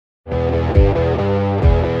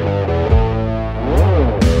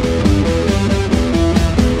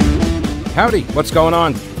Howdy, what's going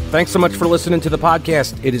on? Thanks so much for listening to the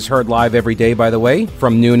podcast. It is heard live every day, by the way,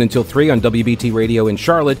 from noon until 3 on WBT Radio in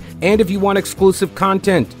Charlotte. And if you want exclusive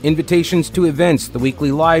content, invitations to events, the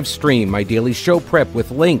weekly live stream, my daily show prep with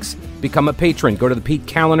links, become a patron. Go to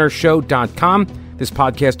thepetekallinershow.com. This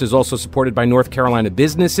podcast is also supported by North Carolina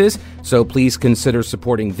businesses, so please consider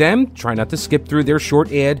supporting them. Try not to skip through their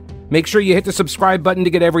short ad. Make sure you hit the subscribe button to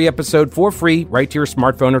get every episode for free right to your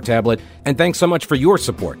smartphone or tablet. And thanks so much for your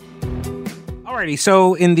support. Alrighty,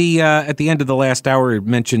 so in the at the end of the last hour, I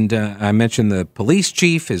mentioned the police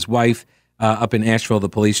chief, his wife up in Asheville. The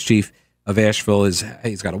police chief of Asheville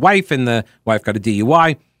he's got a wife, and the wife got a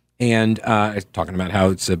DUI, and talking about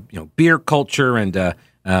how it's a beer culture and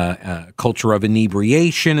culture of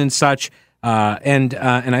inebriation and such. And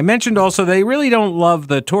I mentioned also they really don't love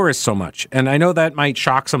the tourists so much, and I know that might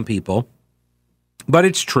shock some people, but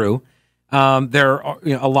it's true. There are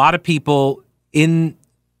a lot of people in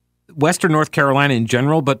Western North Carolina in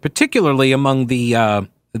general, but particularly among the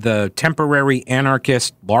temporary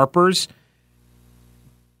anarchist LARPers,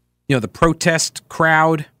 the protest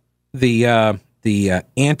crowd, the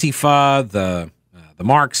Antifa, the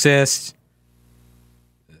Marxists,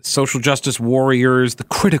 social justice warriors, the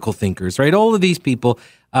critical thinkers, right? All of these people,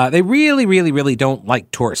 they really, really, really don't like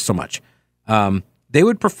tourists so much. They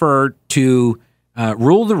would prefer to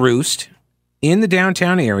rule the roost in the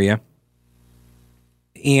downtown area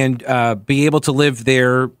and be able to live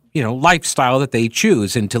their, lifestyle that they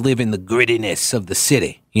choose and to live in the grittiness of the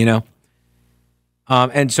city,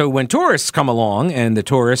 And so when tourists come along and the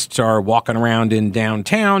tourists are walking around in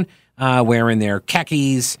downtown wearing their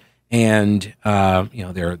khakis and,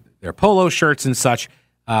 their polo shirts and such,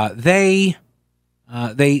 it's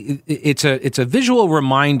a visual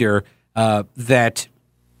reminder that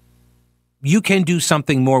you can do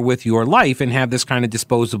something more with your life and have this kind of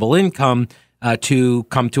disposable income to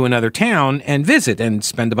come to another town and visit and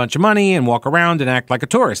spend a bunch of money and walk around and act like a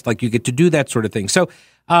tourist. Like you get to do that sort of thing. So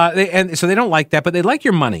they don't like that, but they like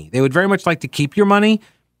your money. They would very much like to keep your money,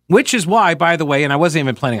 which is why, by the way, and I wasn't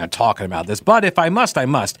even planning on talking about this, but if I must, I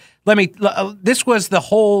must. This was the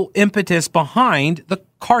whole impetus behind the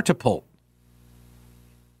Cartapult.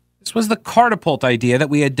 This was the Cartapult idea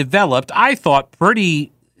that we had developed. I thought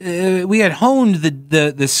we had honed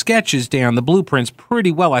the sketches down, the blueprints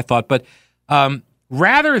pretty well, I thought, but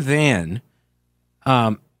rather than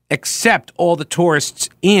accept all the tourists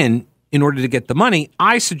in order to get the money,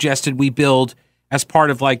 I suggested we build, as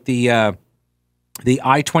part of like the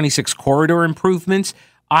I-26 corridor improvements,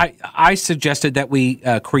 I suggested that we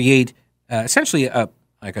create essentially a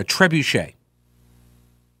trebuchet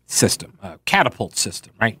system, a catapult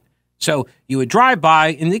system, right? So you would drive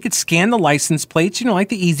by and they could scan the license plates, like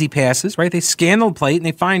the easy passes, right? They scan the plate and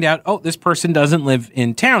they find out, oh, this person doesn't live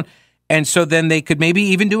in town. And so then they could maybe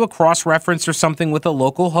even do a cross-reference or something with a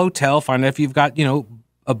local hotel, find out if you've got,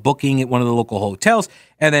 a booking at one of the local hotels.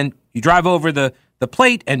 And then you drive over the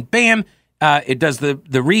plate and bam, it does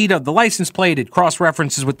the read of the license plate. It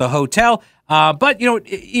cross-references with the hotel. But,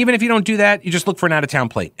 even if you don't do that, you just look for an out-of-town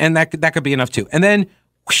plate. And that could be enough too. And then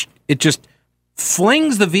whoosh, it just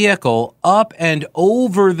flings the vehicle up and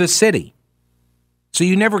over the city. So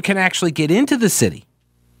you never can actually get into the city.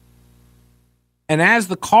 And as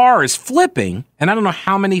the car is flipping, and I don't know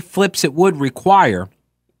how many flips it would require,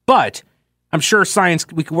 but I'm sure science,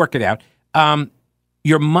 we could work it out.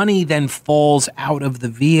 Your money then falls out of the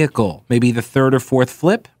vehicle. Maybe the third or fourth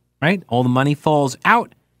flip, right? All the money falls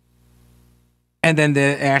out. And then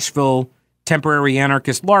the Asheville temporary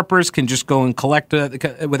anarchist LARPers can just go and collect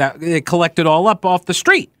it all up off the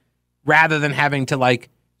street rather than having to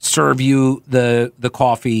serve you the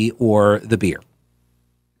coffee or the beer.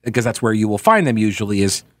 Because that's where you will find them usually,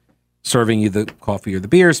 is serving you the coffee or the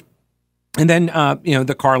beers. And then,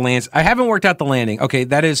 the car lands. I haven't worked out the landing. Okay,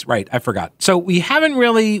 that is right. I forgot. So we haven't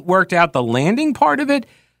really worked out the landing part of it,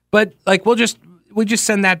 but we'll just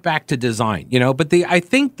send that back to design, But I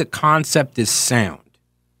think the concept is sound.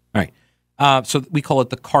 All right. So we call it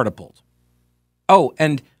the Cartapult. Oh,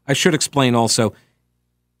 and I should explain also,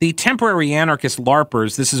 the temporary anarchist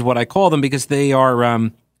LARPers, this is what I call them because they are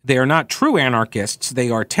not true anarchists. They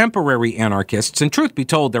are temporary anarchists. And truth be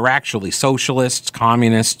told, they're actually socialists,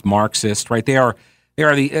 communists, Marxists, right? They are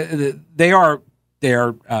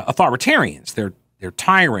authoritarians. They're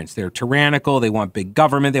tyrants. They're tyrannical. They want big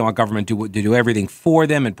government. They want government to do everything for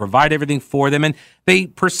them and provide everything for them. And they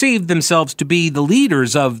perceive themselves to be the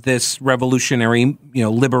leaders of this revolutionary,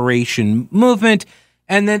 liberation movement.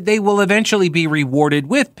 And that they will eventually be rewarded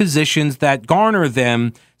with positions that garner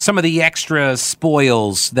them some of the extra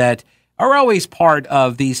spoils that are always part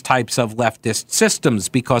of these types of leftist systems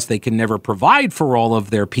because they can never provide for all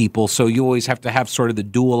of their people. So you always have to have sort of the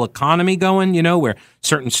dual economy going, where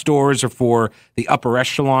certain stores are for the upper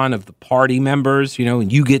echelon of the party members,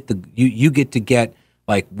 and you get to get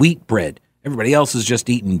like wheat bread. Everybody else is just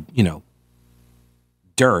eating,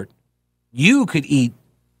 dirt. You could eat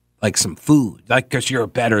like some food, like because you're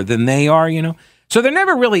better than they are, So they're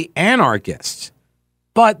never really anarchists.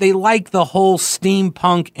 But they like the whole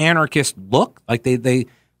steampunk anarchist look, like they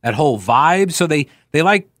that whole vibe. So they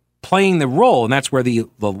like playing the role, and that's where the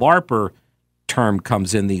LARPer term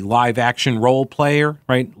comes in, the live action role player,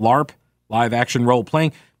 right? LARP, live action role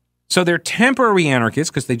playing. So they're temporary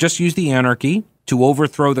anarchists because they just use the anarchy to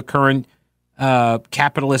overthrow the current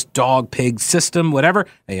capitalist dog pig system, whatever.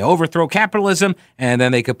 They overthrow capitalism, and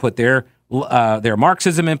then they could put their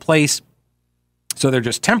Marxism in place. So they're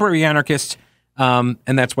just temporary anarchists. And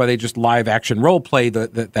that's why they just live action role play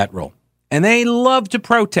that role. And they love to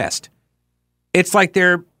protest. It's like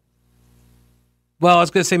I was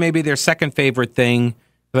going to say maybe their second favorite thing.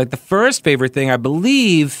 Like the first favorite thing, I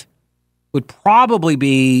believe, would probably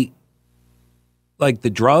be like the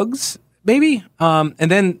drugs, maybe. And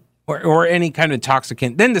then, or any kind of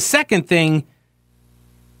intoxicant. Then the second thing,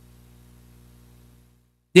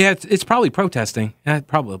 yeah, it's probably protesting.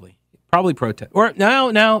 Probably protest. Or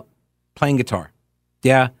no. Playing guitar.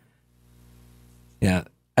 Yeah.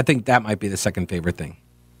 I think that might be the second favorite thing.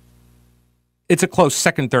 It's a close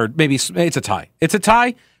second, third. Maybe it's a tie. It's a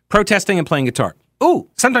tie, protesting and playing guitar. Ooh,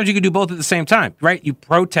 sometimes you can do both at the same time, right? You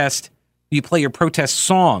protest, you play your protest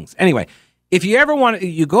songs. Anyway, if you ever want to,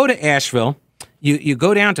 you go to Asheville, you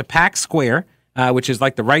go down to Pack Square, which is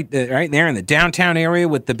like right there in the downtown area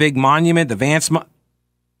with the big monument, the Vance.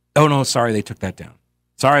 Oh, no, sorry, they took that down.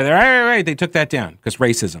 Sorry, right, they took that down because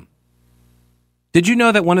racism. Did you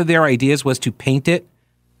know that one of their ideas was to paint it?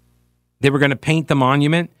 They were going to paint the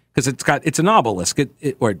monument because it's an obelisk,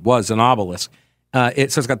 it was an obelisk. So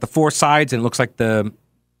it's got the four sides and it looks like the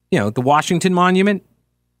Washington Monument.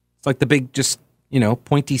 It's like the big, just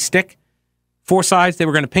pointy stick. Four sides. They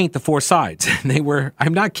were going to paint the four sides. And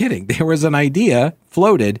I'm not kidding. There was an idea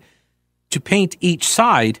floated to paint each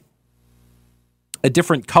side a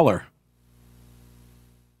different color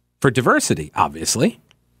for diversity, obviously.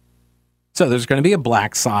 So there's going to be a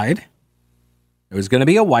black side. There was going to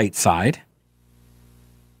be a white side.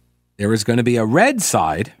 There was going to be a red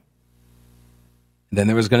side. And then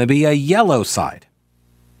there was going to be a yellow side.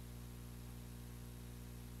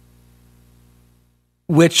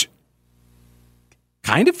 Which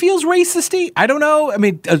kind of feels racist-y. I don't know. I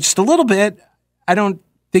mean, just a little bit. I don't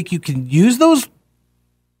think you can use those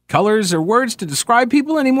colors or words to describe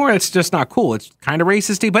people anymore. It's just not cool. It's kind of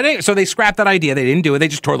racist-y. But anyway, so they scrapped that idea. They didn't do it. They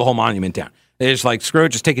just tore the whole monument down. They just like, screw it,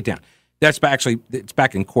 just take it down. It's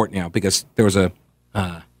back in court now because there was a,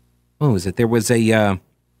 what was it? There was a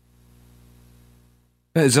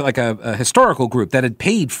historical group that had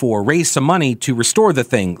raised some money to restore the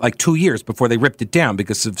thing like 2 years before they ripped it down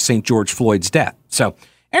because of St. George Floyd's death. So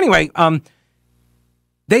anyway,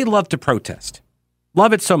 they love to protest.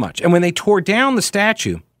 Love it so much. And when they tore down the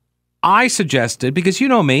statue, I suggested, because you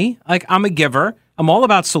know me, like I'm a giver, I'm all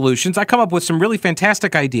about solutions. I come up with some really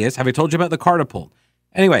fantastic ideas. Have I told you about the catapult?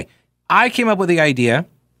 Anyway, I came up with the idea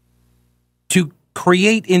to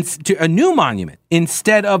create a new monument.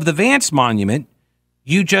 Instead of the Vance Monument,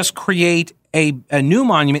 you just create a new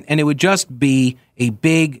monument and it would just be a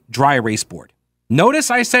big dry erase board. Notice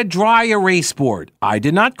I said dry erase board. I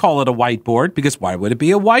did not call it a whiteboard because why would it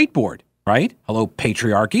be a whiteboard? Right? Hello,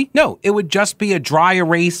 patriarchy. No, it would just be a dry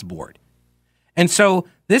erase board. And so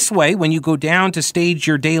this way, when you go down to stage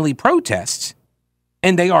your daily protests,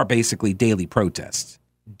 and they are basically daily protests,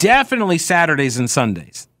 definitely Saturdays and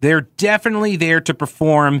Sundays, they're definitely there to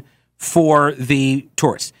perform for the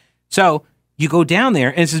tourists. So you go down there,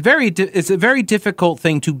 and it's a very difficult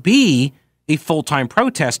thing to be a full-time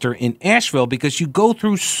protester in Asheville because you go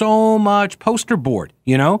through so much poster board,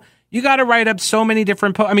 You got to write up so many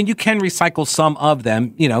different you can recycle some of them,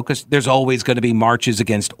 because there's always going to be marches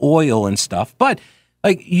against oil and stuff. But,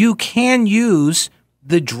 you can use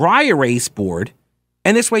the dry erase board,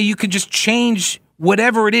 and this way you could just change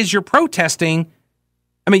whatever it is you're protesting.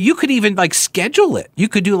 You could even, schedule it. You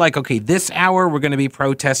could do, okay, this hour we're going to be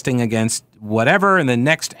protesting against whatever, and the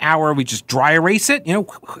next hour we just dry erase it,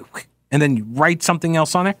 and then you write something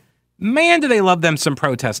else on there. Man, do they love them some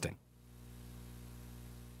protesting.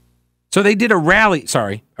 So they did a rally.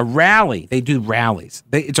 They do rallies.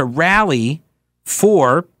 It's a rally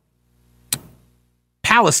for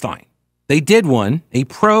Palestine. They did one, a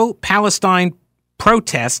pro-Palestine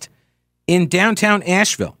protest in downtown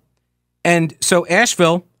Asheville. And so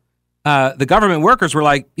Asheville the government workers were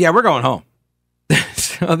like, yeah, we're going home.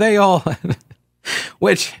 So they all,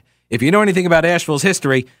 which, if you know anything about Asheville's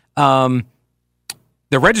history, the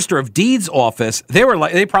Register of Deeds office,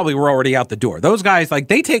 they probably were already out the door. Those guys, like,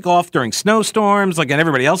 they take off during snowstorms, like, and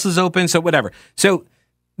everybody else is open, so whatever. So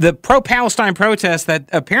the pro-Palestine protest that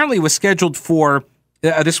apparently was scheduled for,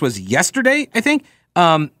 this was yesterday, I think,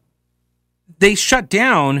 they shut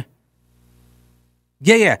down.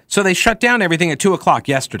 Yeah. So they shut down everything at 2:00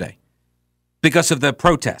 yesterday because of the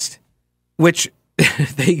protest, which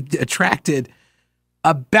they attracted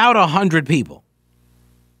about 100 people.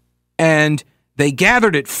 And they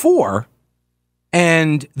gathered at 4,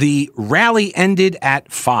 and the rally ended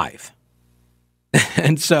at 5.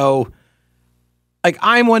 And so, like,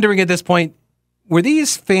 I'm wondering at this point, were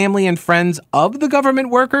these family and friends of the government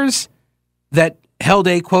workers that held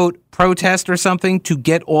a, quote, protest or something to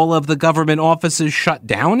get all of the government offices shut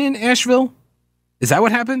down in Asheville? Is that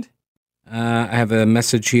what happened? I have a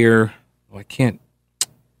message here. Oh, I can't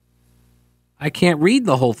read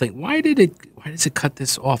the whole thing. Why does it cut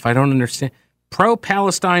this off? I don't understand.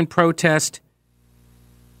 Pro-Palestine protest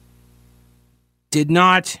did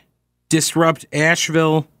not disrupt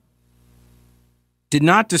Asheville, did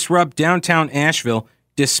not disrupt downtown Asheville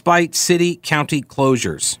despite city-county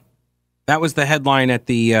closures. That was the headline at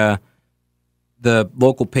the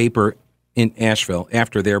local paper in Asheville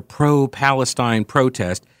after their pro-Palestine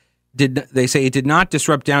protest. They say it did not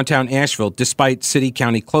disrupt downtown Asheville despite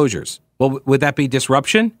city-county closures. Well, would that be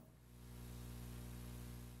disruption?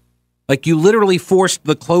 Like, you literally forced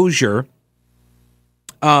the closure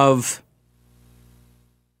of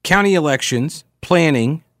county elections,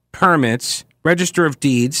 planning, permits, Register of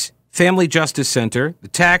Deeds, Family Justice Center, the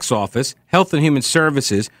tax office, Health and Human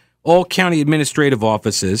Services, all county administrative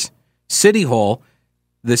offices, City Hall,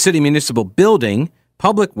 the city municipal building,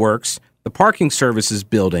 Public Works, the parking services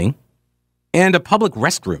building, and a public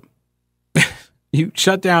restroom. You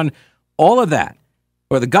shut down all of that.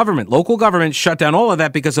 Or the government, local government, shut down all of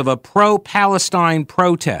that because of a pro-Palestine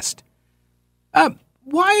protest.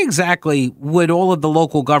 Why exactly would all of the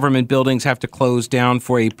local government buildings have to close down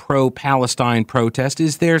for a pro-Palestine protest?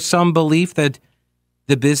 Is there some belief that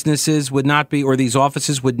the businesses would not be, or these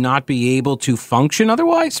offices would not be able to function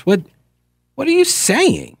otherwise? What are you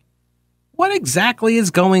saying? What exactly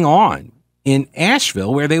is going on in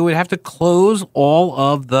Asheville where they would have to close all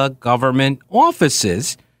of the government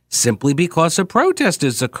offices simply because a protest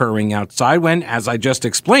is occurring outside when, as I just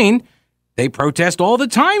explained, they protest all the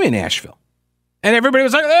time in Asheville? And everybody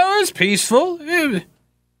was like, oh, it's peaceful. It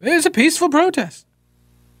was a peaceful protest.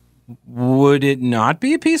 Would it not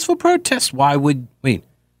be a peaceful protest? What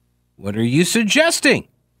are you suggesting?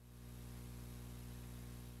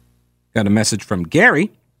 Got a message from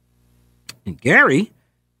Gary. And Gary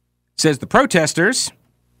says the protesters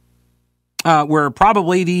were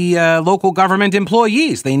probably the local government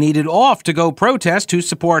employees. They needed off to go protest to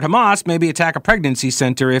support Hamas, maybe attack a pregnancy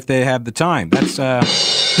center if they have the time. That's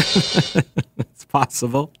it's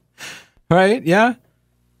possible. Right? Yeah.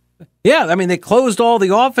 Yeah, I mean, they closed all the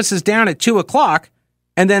offices down at 2:00,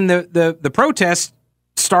 and then the protest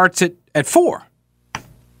starts at 4.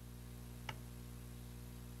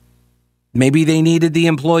 Maybe they needed the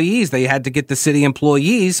employees. They had to get the city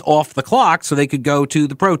employees off the clock so they could go to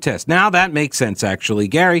the protest. Now that makes sense, actually,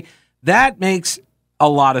 Gary. That makes a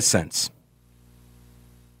lot of sense.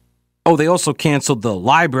 Oh, they also canceled the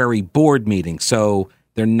library board meeting, so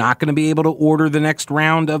they're not going to be able to order the next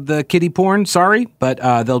round of the kiddie porn. Sorry, but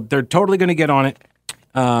they're totally going to get on it.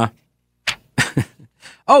 Oh,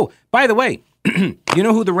 by the way, you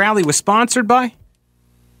know who the rally was sponsored by?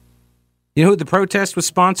 You know who the protest was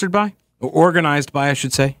sponsored by? Or organized by, I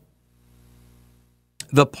should say?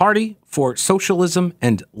 The Party for Socialism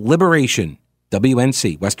and Liberation,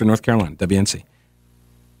 WNC, Western North Carolina, WNC.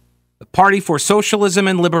 The Party for Socialism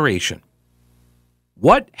and Liberation.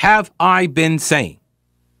 What have I been saying?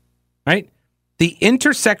 Right? The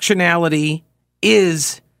intersectionality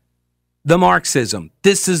is the Marxism.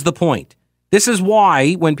 This is the point. This is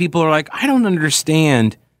why when people are like, I don't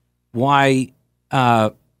understand why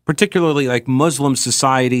particularly like Muslim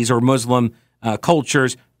societies or Muslim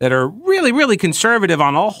cultures that are really, really conservative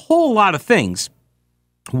on a whole lot of things,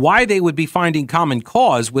 why they would be finding common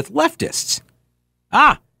cause with leftists.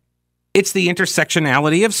 It's the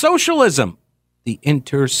intersectionality of socialism. The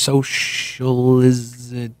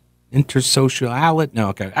intersociality. No,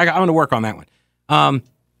 okay. I'm going to work on that one.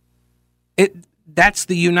 That's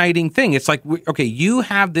the uniting thing. It's like, okay, you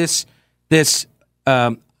have this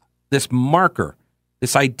marker,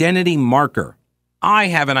 this identity marker. I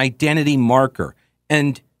have an identity marker,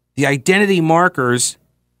 and the identity markers,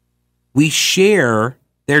 we share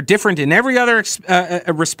They're different in every other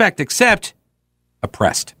respect except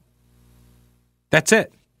oppressed. That's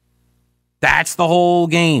it. That's the whole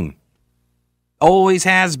game. Always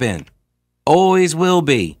has been. Always will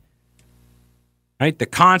be. Right? The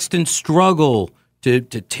constant struggle to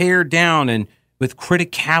tear down and with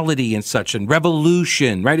criticality and such and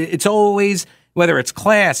revolution, right? It's always, whether it's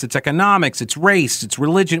class, it's economics, it's race, it's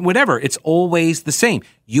religion, whatever, it's always the same.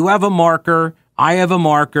 You have a marker, I have a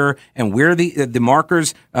marker, and we're the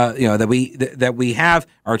markers that we have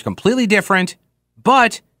are completely different,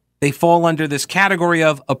 but they fall under this category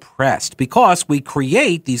of oppressed because we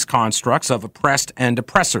create these constructs of oppressed and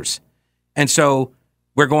oppressors. And so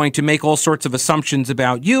we're going to make all sorts of assumptions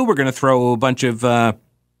about you. We're going to throw a bunch of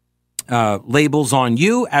labels on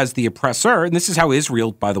you as the oppressor. And this is how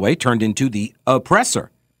Israel, by the way, turned into the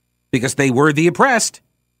oppressor because they were the oppressed.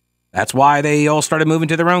 That's why they all started moving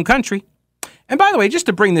to their own country. And by the way, just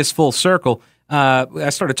to bring this full circle, I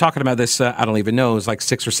started talking about this, I don't even know, it was like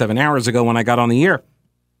 6 or 7 hours ago when I got on the air.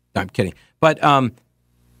 No, I'm kidding. But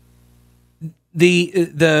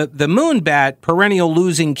the Moonbat perennial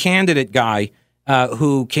losing candidate guy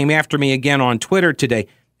who came after me again on Twitter today,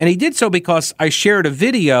 and he did so because I shared a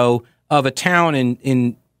video of a town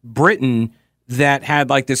in Britain that had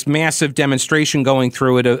like this massive demonstration going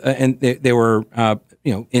through it, and they were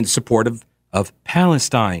in support of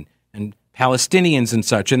Palestine and Palestinians and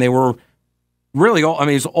such, and they were really all,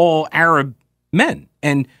 it was all Arab men.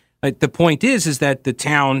 And the point is that the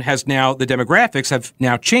town has now, the demographics have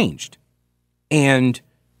now changed. And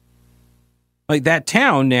like that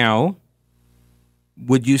town now,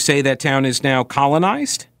 would you say that town is now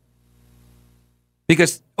colonized?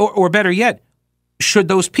 Because, or better yet, should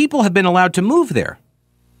those people have been allowed to move there?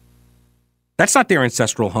 That's not their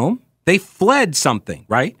ancestral home. They fled something,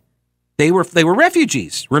 right? They were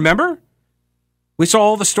refugees, remember? We saw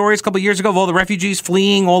all the stories a couple of years ago of all the refugees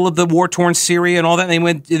fleeing all of the war-torn Syria and all that.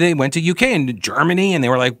 And they went to UK and Germany, and they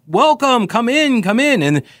were like, welcome, come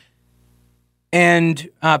in. And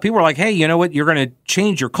people were like, hey, you know what? You're going to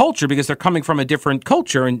change your culture because they're coming from a different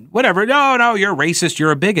culture and whatever. No, you're racist.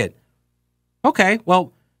 You're a bigot. Okay,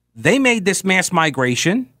 well, they made this mass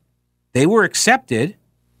migration. They were accepted.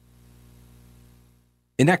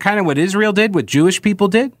 Isn't that kind of what Israel did, what Jewish people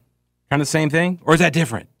did? Kind of the same thing? Or is that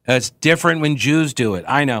different? It's different when Jews do it.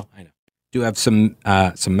 I know. Do have some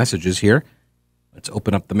messages here. Let's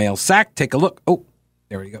open up the mail sack. Take a look. Oh,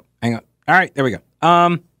 there we go. Hang on. All right, there we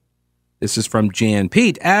go. This is from Jan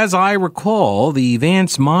Pete. As I recall, the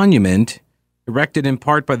Vance Monument, erected in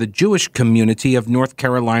part by the Jewish community of North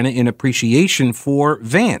Carolina in appreciation for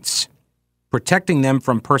Vance, protecting them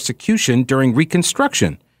from persecution during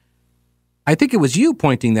Reconstruction. I think it was you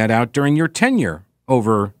pointing that out during your tenure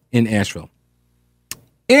over in Asheville.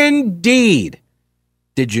 Indeed.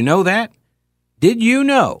 Did you know that? Did you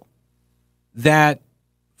know that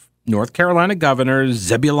North Carolina Governor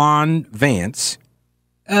Zebulon Vance,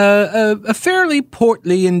 a fairly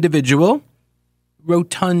portly individual,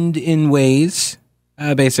 rotund in ways,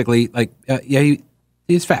 basically,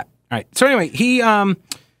 he's fat. All right. So anyway, he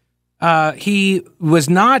was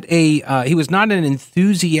not an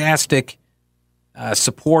enthusiastic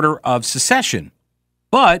supporter of secession,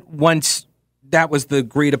 but once that was the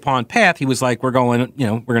agreed upon path, he was like, we're going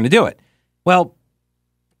to do it. Well,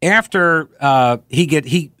 after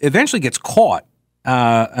he eventually gets caught.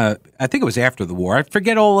 I think it was after the war. I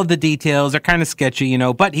forget all of the details. They're kind of sketchy,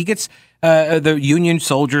 but he gets, the Union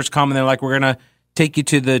soldiers come and they're like, we're going to take you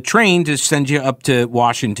to the train to send you up to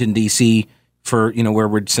Washington, D.C. for, where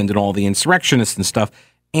we're sending all the insurrectionists and stuff.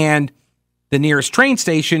 And the nearest train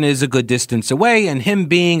station is a good distance away. And him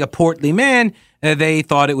being a portly man, they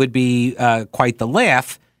thought it would be quite the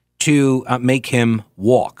laugh to make him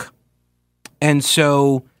walk. And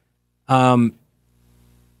so,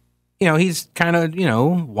 he's kind of,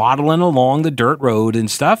 waddling along the dirt road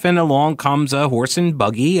and stuff. And along comes a horse and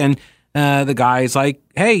buggy. And the guy's like,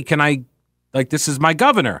 hey, this is my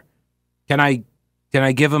governor. Can I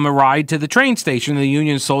give him a ride to the train station? And the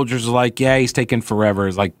Union soldiers are like, yeah, he's taking forever.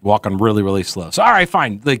 He's like walking really, really slow. So, all right,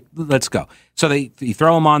 fine. Let's go. So they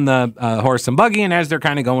throw him on the horse and buggy. And as they're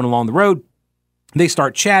kind of going along the road, they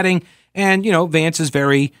start chatting. And, Vance is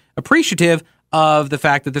very appreciative of the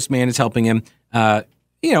fact that this man is helping him,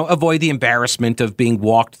 avoid the embarrassment of being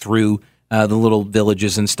walked through the little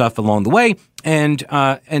villages and stuff along the way. And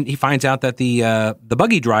he finds out that the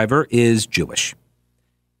buggy driver is Jewish.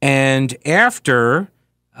 And after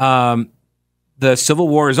the Civil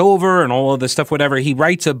War is over and all of this stuff, whatever, he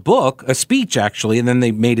writes a speech, actually, and then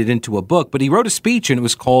they made it into a book. But he wrote a speech, and it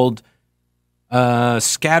was called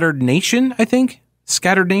Scattered Nation, I think.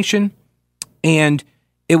 Scattered Nation. And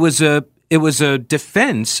it was it was a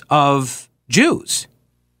defense of Jews.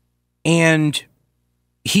 And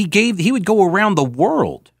he would go around the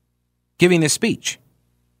world giving this speech.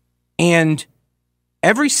 And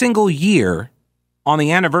every single year on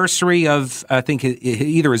the anniversary of, I think,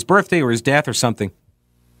 either his birthday or his death or something,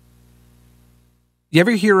 you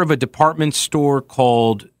ever hear of a department store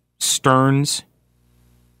called Stearns?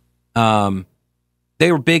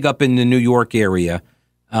 They were big up in the New York area.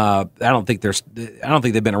 I don't think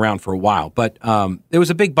they've been around for a while, but there was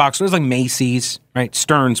a big box. It was like Macy's, right?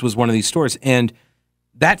 Stearns was one of these stores, and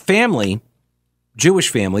that family, Jewish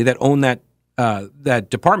family that owned that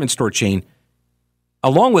department store chain,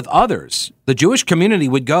 along with others, the Jewish community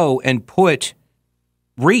would go and put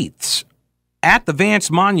wreaths at the Vance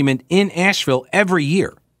Monument in Asheville every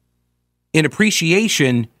year in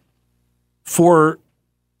appreciation for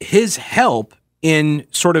his help in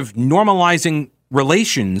sort of normalizing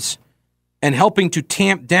relations and helping to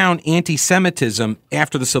tamp down anti-Semitism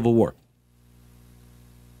after the Civil War.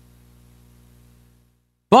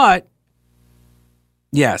 But,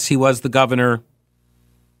 yes, he was the governor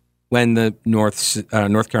when the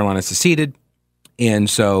North Carolina seceded, and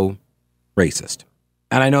so racist.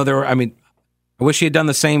 And I know I wish he had done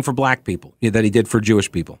the same for black people that he did for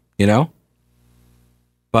Jewish people,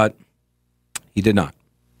 But he did not.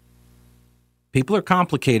 People are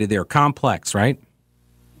complicated. They're complex, right?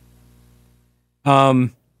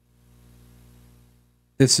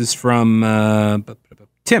 This is from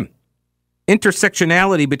Tim.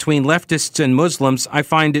 Intersectionality between leftists and Muslims. I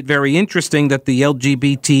find it very interesting that the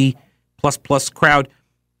LGBT plus crowd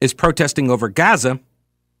is protesting over Gaza.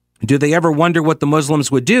 Do they ever wonder what the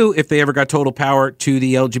Muslims would do if they ever got total power to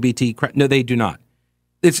the LGBT crowd? No, they do not.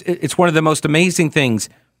 It's one of the most amazing things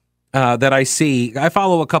that I see. I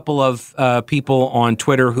follow a couple of people on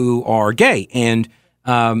Twitter who are gay, and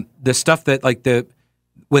the stuff that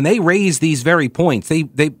when they raise these very points, they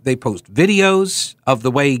post videos of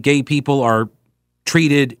the way gay people are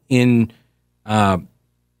treated in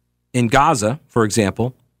Gaza, for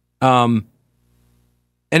example, and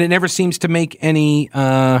it never seems to make any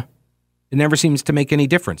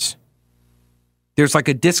difference. There's like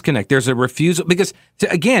a disconnect. There's a refusal because,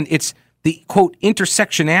 again, it's the quote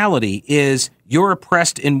intersectionality is you're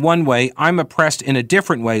oppressed in one way, I'm oppressed in a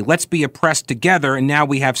different way. Let's be oppressed together, and now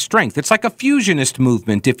we have strength. It's like a fusionist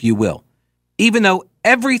movement, if you will. Even though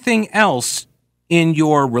everything else in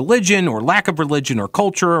your religion or lack of religion or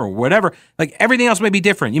culture or whatever, like everything else may be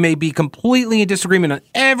different. You may be completely in disagreement on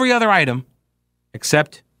every other item,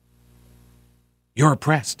 except you're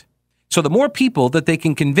oppressed. So the more people that they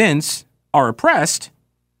can convince are oppressed,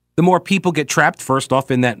 the more people get trapped, first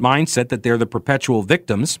off, in that mindset that they're the perpetual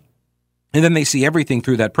victims, and then they see everything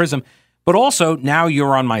through that prism. But also, now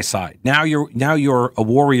you're on my side. Now you're a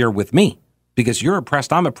warrior with me because you're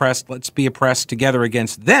oppressed, I'm oppressed. Let's be oppressed together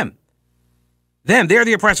against them. Them, they're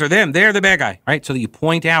the oppressor. Them, they're the bad guy, right? So that you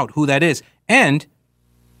point out who that is. And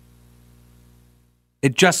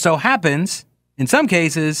it just so happens, in some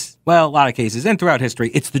cases, well, a lot of cases, and throughout history,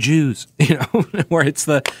 it's the Jews, or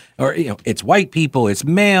it's white people, it's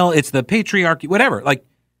male, it's the patriarchy, whatever.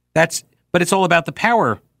 But it's all about the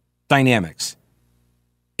power dynamics.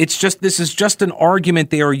 This is just an argument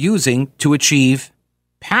they are using to achieve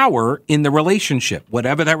power in the relationship,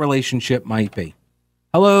 whatever that relationship might be.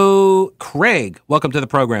 Hello, Craig. Welcome to the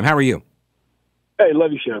program. How are you? Hey,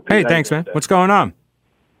 love your show. Hey, thanks, man. What's going on?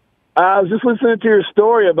 I was just listening to your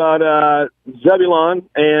story about Zebulon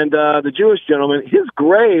and the Jewish gentleman. His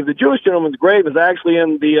grave, the Jewish gentleman's grave, is actually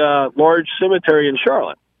in the large cemetery in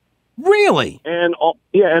Charlotte. Really? And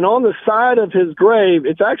on the side of his grave,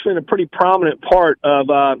 it's actually in a pretty prominent part of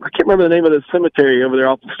I can't remember the name of the cemetery over there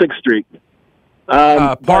off 6th Street.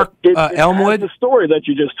 Park Elmwood. The story that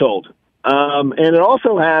you just told, and it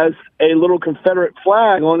also has a little Confederate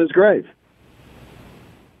flag on his grave.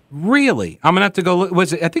 Really? I'm gonna have to go look.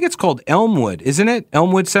 I think it's called Elmwood, isn't it?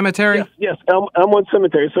 Elmwood Cemetery. Yes, Elmwood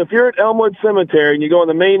Cemetery. So if you're at Elmwood Cemetery and you go in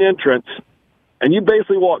the main entrance, and you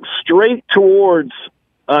basically walk straight towards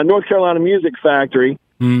North Carolina Music Factory,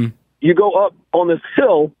 you go up on this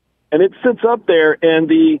hill, and it sits up there, and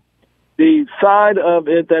the side of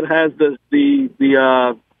it that has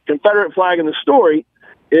the Confederate flag in the story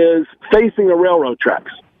is facing the railroad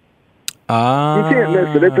tracks. You can't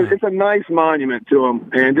miss it. It's a nice monument to him,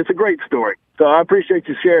 and it's a great story. So I appreciate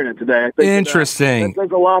you sharing it today. I think interesting.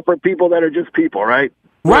 There's a lot for people that are just people, right?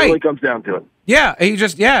 Right. It really comes down to it. Yeah,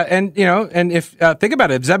 and if think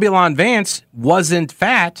about it, if Zebulon Vance wasn't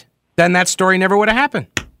fat, then that story never would have happened.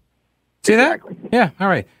 See exactly. that? Yeah. All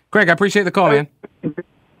right, Greg. I appreciate the call, man.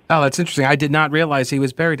 Oh, that's interesting. I did not realize he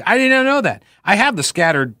was buried. I didn't know that. I have the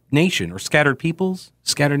Scattered Nation or Scattered Peoples,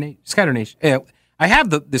 Scattered Nation. Yeah, I have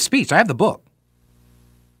the speech. I have the book.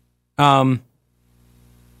 I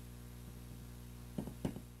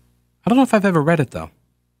don't know if I've ever read it though.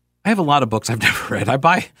 I have a lot of books I've never read.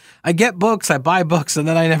 I get books, I buy books, and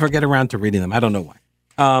then I never get around to reading them. I don't know why.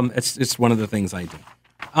 It's one of the things I do.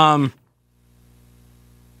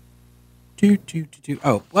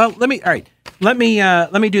 Oh, well, let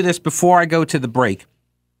me do this before I go to the break.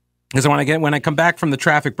 Because when I come back from the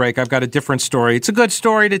traffic break, I've got a different story. It's a good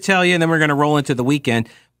story to tell you, and then we're going to roll into the weekend.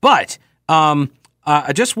 But I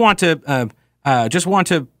just want to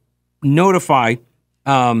notify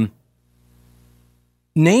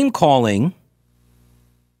name calling,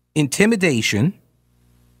 intimidation.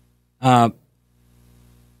 That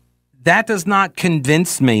does not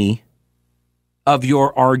convince me of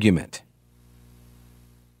your argument.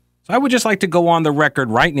 So I would just like to go on the record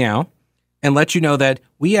right now and let you know that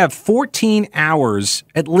we have 14 hours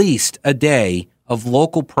at least a day of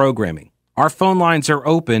local programming. Our phone lines are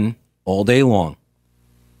open all day long.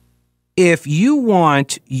 If you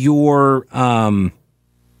want your own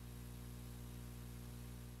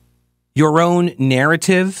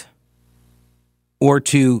narrative or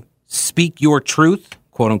to speak your truth,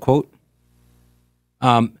 quote unquote,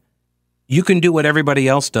 you can do what everybody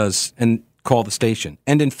else does and call the station.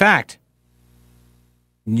 And in fact,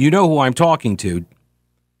 you know who I'm talking to.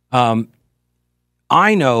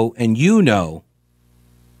 I know and you know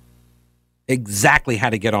exactly how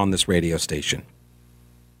to get on this radio station.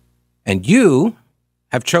 And you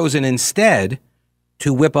have chosen instead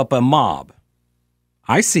to whip up a mob.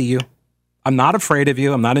 I see you. I'm not afraid of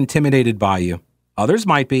you. I'm not intimidated by you. Others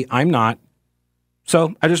might be. I'm not.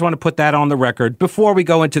 So I just want to put that on the record before we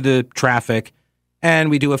go into the traffic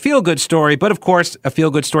and we do a feel-good story. But of course, a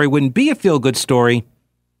feel-good story wouldn't be a feel-good story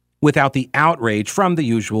without the outrage from the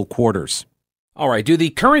usual quarters. All right, do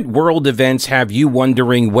the current world events have you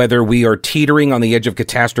wondering whether we are teetering on the edge of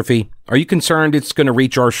catastrophe? Are you concerned it's going to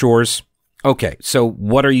reach our shores? Okay, so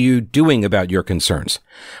what are you doing about your concerns?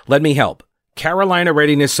 Let me help. Carolina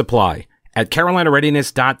Readiness Supply at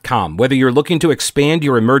carolinareadiness.com. Whether you're looking to expand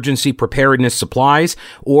your emergency preparedness supplies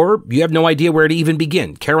or you have no idea where to even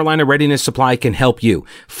begin, Carolina Readiness Supply can help you.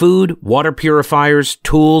 Food, water purifiers,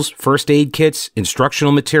 tools, first aid kits,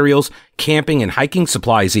 instructional materials, camping and hiking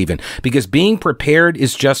supplies even, because being prepared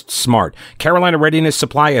is just smart. Carolina Readiness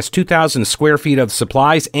Supply has 2,000 square feet of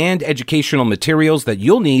supplies and educational materials that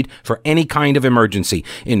you'll need for any kind of emergency.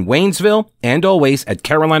 In Waynesville and always at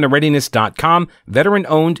carolinareadiness.com,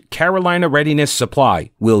 veteran-owned Carolina Readiness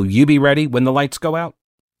Supply. Will you be ready when the lights go out?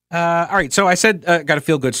 All right, so I said, got a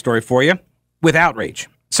feel-good story for you with outrage.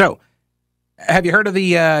 So, have you heard of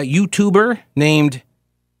the YouTuber named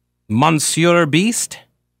Monsieur Beast?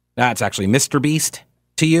 That's actually Mr. Beast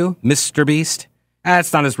to you, Mr. Beast.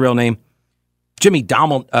 That's not his real name. Jimmy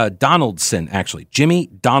Donaldson, actually. Jimmy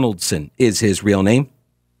Donaldson is his real name.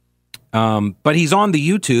 But he's on the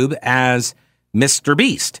YouTube as Mr.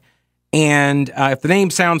 Beast. And if the name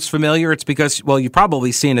sounds familiar, it's because, well, you've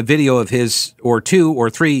probably seen a video of his or two or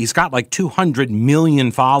three. He's got like 200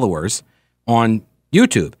 million followers on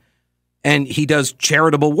YouTube. And he does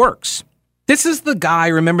charitable works. This is the guy,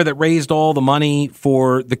 remember, that raised all the money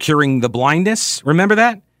for the curing the blindness? Remember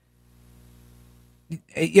that?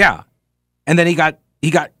 Yeah. And then he got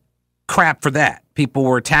crap for that. People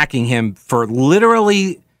were attacking him for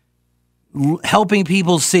literally helping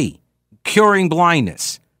people see, curing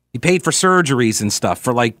blindness. He paid for surgeries and stuff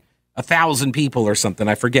for like 1,000 people or something.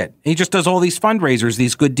 I forget. He just does all these fundraisers,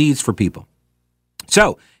 these good deeds for people.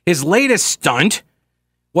 So his latest stunt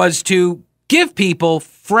was to give people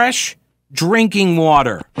fresh drinking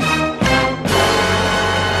water at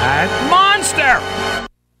Monster.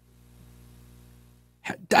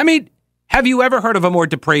 I mean, have you ever heard of a more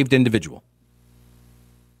depraved individual?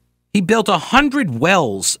 He built 100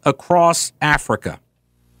 wells across Africa.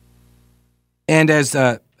 And as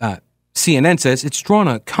CNN says, it's drawn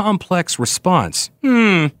a complex response.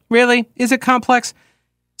 Really? Is it complex?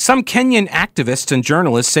 Some Kenyan activists and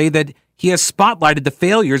journalists say that he has spotlighted the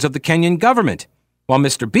failures of the Kenyan government, while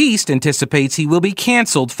Mr. Beast anticipates he will be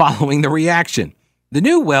canceled following the reaction. The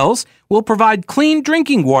new wells will provide clean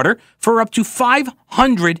drinking water for up to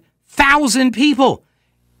 500,000 people.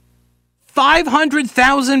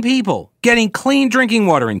 500,000 people getting clean drinking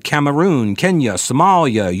water in Cameroon, Kenya,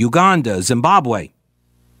 Somalia, Uganda, Zimbabwe.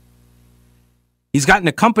 He's got an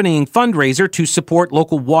accompanying fundraiser to support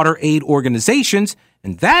local water aid organizations,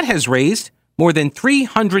 and that has raised more than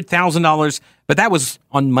 $300,000, but that was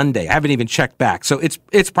on Monday. I haven't even checked back, so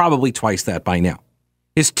it's probably twice that by now.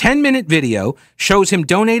 His 10-minute video shows him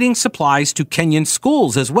donating supplies to Kenyan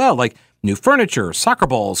schools as well, like new furniture, soccer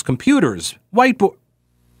balls, computers, whiteboard,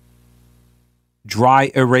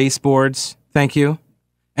 dry erase boards, thank you,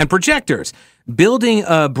 and projectors. Building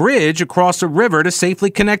a bridge across a river to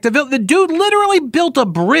safely connect a village. The dude literally built a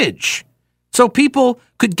bridge so people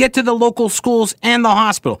could get to the local schools and the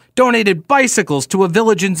hospital. Donated bicycles to a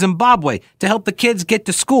village in Zimbabwe to help the kids get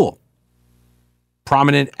to school.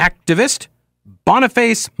 Prominent activist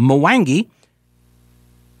Boniface Mwangi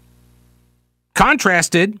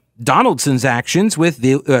contrasted Donaldson's actions with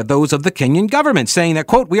those of the Kenyan government, saying that,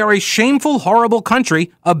 quote, "We are a shameful, horrible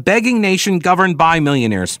country, a begging nation governed by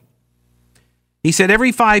millionaires." He said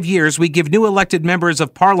every 5 years we give new elected members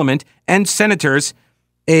of parliament and senators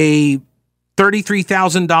a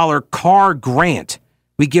 $33,000 car grant.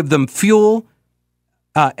 We give them fuel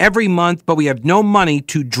every month, but we have no money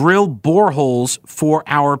to drill boreholes for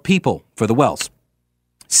our people, for the wells.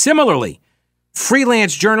 Similarly,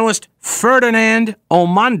 freelance journalist Ferdinand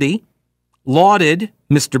Omondi lauded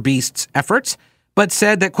Mr. Beast's efforts, but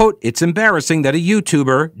said that, quote, "It's embarrassing that a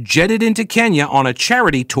YouTuber jetted into Kenya on a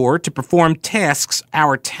charity tour to perform tasks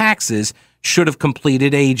our taxes should have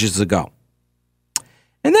completed ages ago."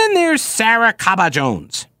 And then there's Sarah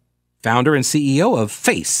Kaba-Jones, founder and CEO of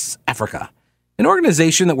FACE Africa, an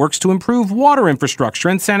organization that works to improve water infrastructure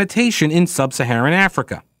and sanitation in sub-Saharan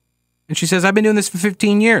Africa. And she says, "I've been doing this for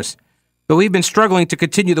 15 years, but we've been struggling to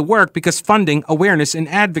continue the work because funding, awareness, and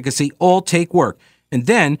advocacy all take work. And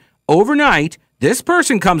then, overnight, this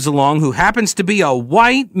person comes along who happens to be a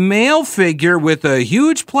white male figure with a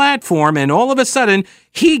huge platform, and all of a sudden,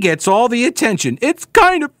 he gets all the attention. It's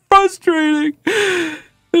kind of frustrating.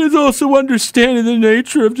 It is also understanding the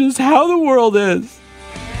nature of just how the world is."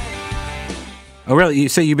 Oh, really? You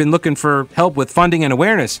say you've been looking for help with funding and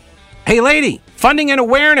awareness. Hey, lady, funding and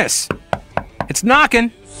awareness. It's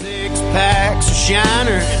knocking. 6 packs of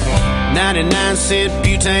Shiner, 99-cent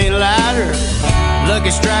butane lighter, Lucky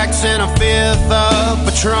Strikes and a 5th of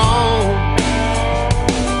Patron.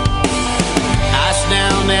 Ice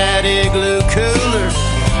down that igloo cooler,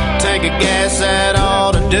 tank of gas that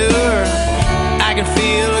ought to do her. I can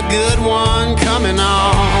feel a good one coming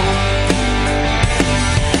on.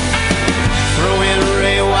 Throw in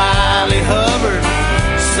Ray Wiley Hubbard,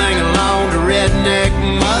 sing along to Redneck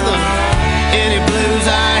Mother. Any blues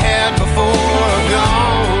I had before are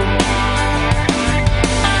gone.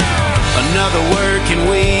 Another working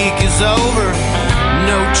week is over,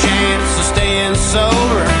 no chance of staying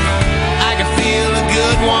sober. I can feel a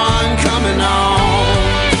good one coming on.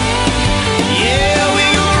 Yeah, we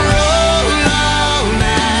gonna roll all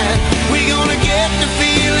night. We gonna get the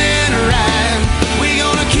feeling right. We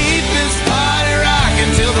gonna keep this party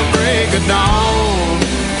rocking till the break of dawn.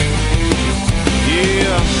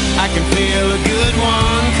 Yeah, I can feel a good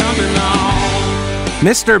one coming on.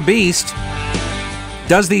 Mr. Beast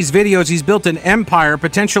does these videos. He's built an empire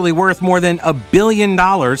potentially worth more than $1 billion.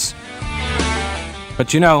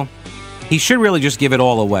 But you know, he should really just give it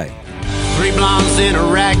all away. 3 blondes in a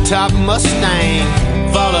ragtop Mustang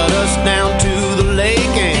followed us down to the lake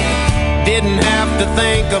and didn't have to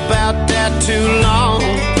think about that too long.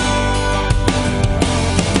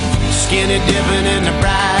 Skinny dipping in the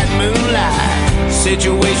bright moonlight,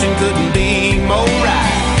 situation couldn't be more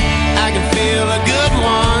right. I can feel a good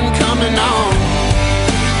one coming on.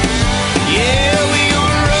 Yeah, we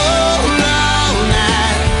gonna roll all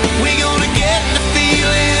night. We gonna get the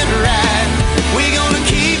feeling right. We gonna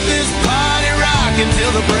keep this party rocking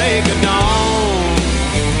till the break of dawn.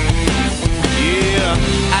 Yeah,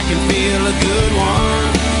 I can feel a good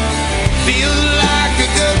one. Feels like a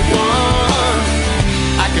good one.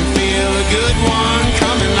 I can feel a good one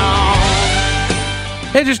coming on.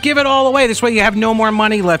 Hey, just give it all away. This way you have no more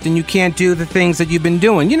money left and you can't do the things that you've been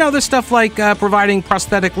doing. You know, the stuff like providing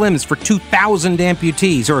prosthetic limbs for 2,000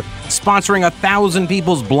 amputees or sponsoring 1,000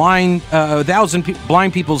 people's blind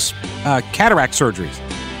people's cataract surgeries.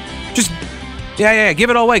 Just, yeah, give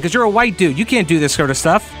it all away because you're a white dude. You can't do this sort of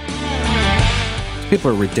stuff.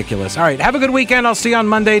 People are ridiculous. All right, have a good weekend. I'll see you on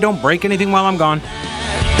Monday. Don't break anything while I'm gone.